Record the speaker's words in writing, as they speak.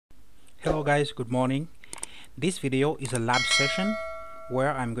Hello guys, good morning. This video is a lab session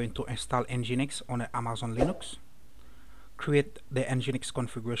where I'm going to install Nginx on Amazon Linux, create the Nginx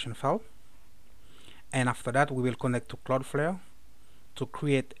configuration file, and after that we will connect to Cloudflare to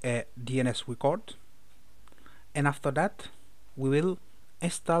create a DNS record, and after that we will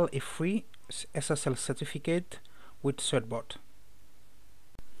install a free SSL certificate with Certbot.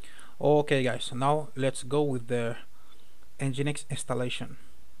 Okay guys, now let's go with the Nginx installation.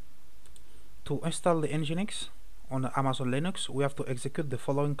 To install the Nginx on Amazon Linux, we have to execute the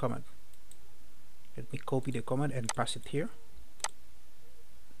following command. Let me copy the command and paste it here.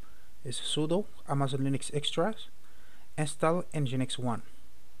 It's sudo Amazon Linux extras install Nginx 1,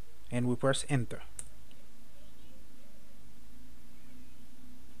 and we press enter.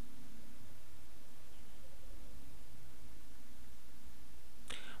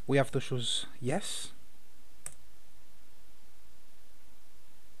 We have to choose yes,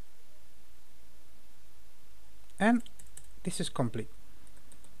 and this is complete.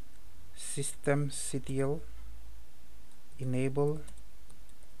 Systemctl enable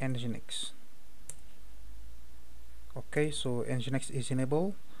Nginx. Okay, so Nginx is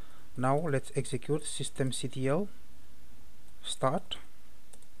enabled. Now let's execute systemctl start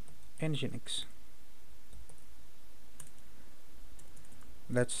Nginx.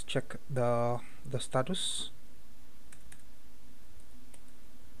 Let's check the status.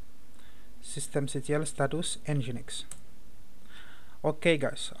 Systemctl status Nginx. Okay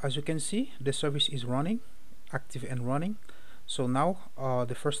guys, as you can see, the service is running, active and running. So now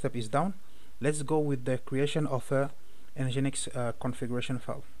the first step is done. Let's go with the creation of a Nginx configuration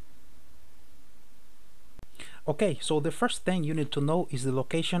file. Okay, so the first thing you need to know is the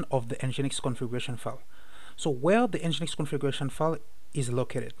location of the Nginx configuration file. So where the Nginx configuration file is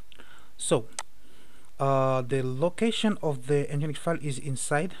located. So the location of the Nginx file is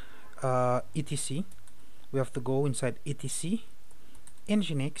inside etc. We have to go inside etc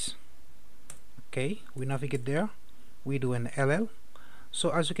Nginx. Okay, we navigate there, we do an ll. So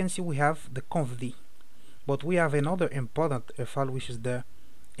as you can see, we have the conf, but we have another important file, which is the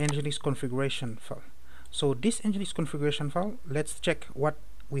Nginx configuration file. So this Nginx configuration file, let's check what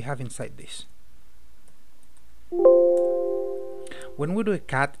we have inside this. When we do a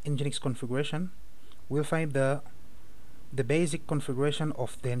cat Nginx configuration, we'll find the basic configuration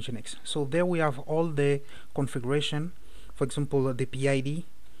of the Nginx. So there we have all the configuration. For example, the PID,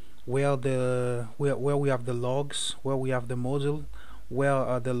 where we have the logs, where we have the module,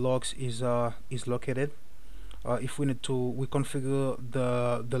 where the logs is located. If we need to, we configure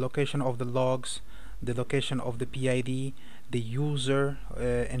the location of the logs, the location of the PID, the user,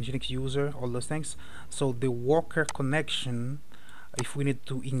 Nginx user, all those things. So the worker connection, if we need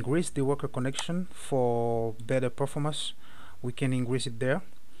to increase the worker connection for better performance, we can increase it there.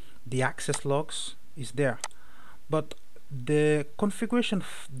 The access logs is there, but the configuration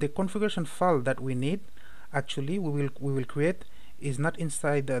file that we need, actually we will create, is not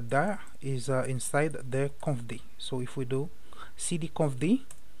inside there, is inside the conf. So if we do cd conf,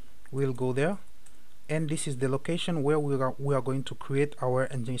 we'll go there, and this is the location where we are going to create our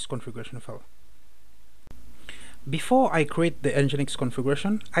Nginx configuration file. Before I create the Nginx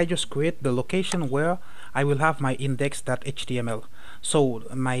configuration, I just create the location where I will have my index.html. So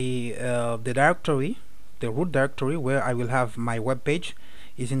my the directory, the root directory where I will have my web page,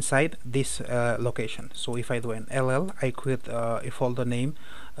 is inside this location. So if I do an ll, I create a folder name,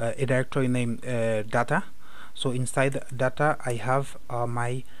 a directory name data. So inside data I have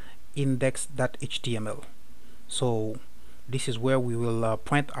my index.html. So this is where we will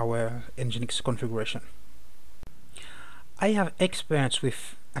print our Nginx configuration. I have experience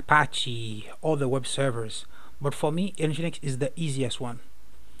with Apache, other web servers, but for me Nginx is the easiest one.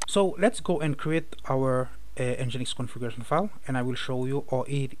 So let's go and create our Nginx configuration file, and I will show you how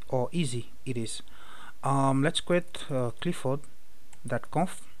easy it is. Let's create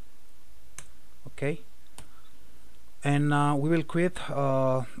clifford.conf. Okay, and we will create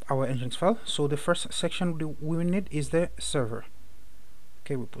our Nginx file. So the first section we will need is the server.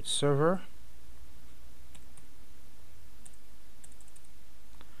 Okay, we put server,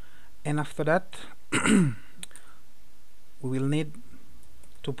 and after that we will need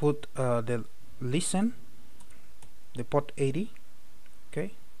to put the listen, the port 80.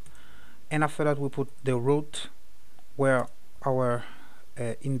 Okay, and after that we put the root where our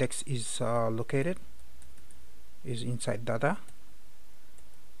index is located, is inside data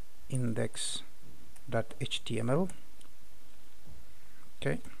index.html.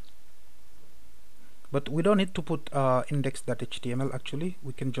 Okay, but we don't need to put index.html. actually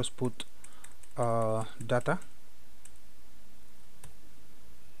we can just put data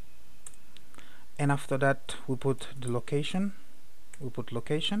and after that we put the location. We put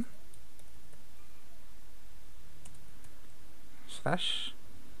location slash,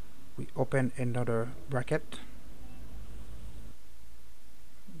 we open another bracket.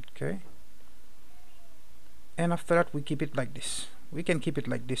 Okay, and after that we keep it like this. We can keep it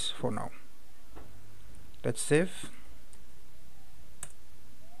like this for now. Let's save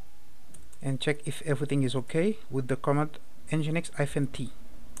and check if everything is okay with the command nginx-t,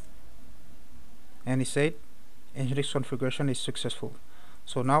 and it said Nginx configuration is successful.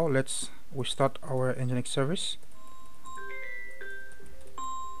 So now let's restart our Nginx service.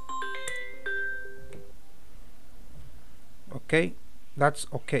 Okay, that's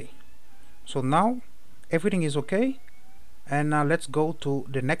okay. So now everything is okay, and now let's go to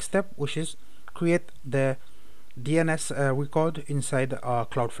the next step, which is create the DNS record inside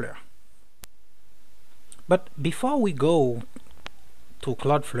Cloudflare. But before we go to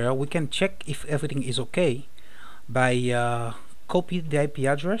Cloudflare, we can check if everything is okay by copy the IP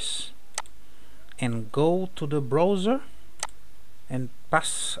address and go to the browser and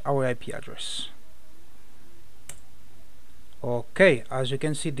pass our IP address. Okay, as you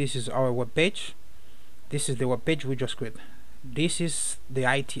can see, this is our web page. This is the web page we just created. This is the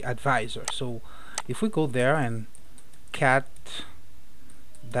IT advisor. So if we go there and cat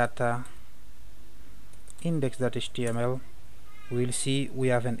data index.html, we'll see we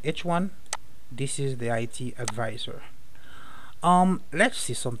have an h1. This is the IT advisor. Let's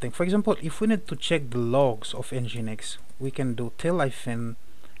see something. For example, if we need to check the logs of Nginx, we can do tail-f/var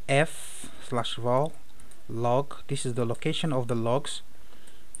log. This is the location of the logs,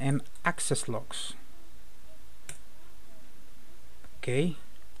 and access logs. Okay,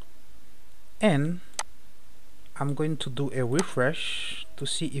 and I'm going to do a refresh to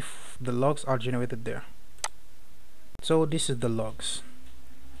see if the logs are generated there. So this is the logs.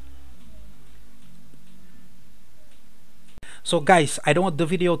 So guys, I don't want the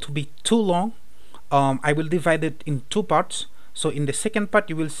video to be too long. I will divide it in two parts. So in the second part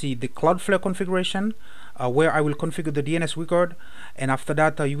you will see the Cloudflare configuration, where I will configure the DNS record, and after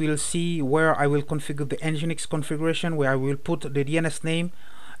that you will see where I will configure the Nginx configuration, where I will put the DNS name,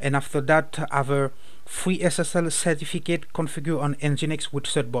 and after that have a free SSL certificate configure on Nginx with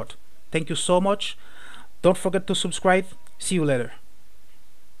Certbot. Thank you so much. Don't forget to subscribe. See you later.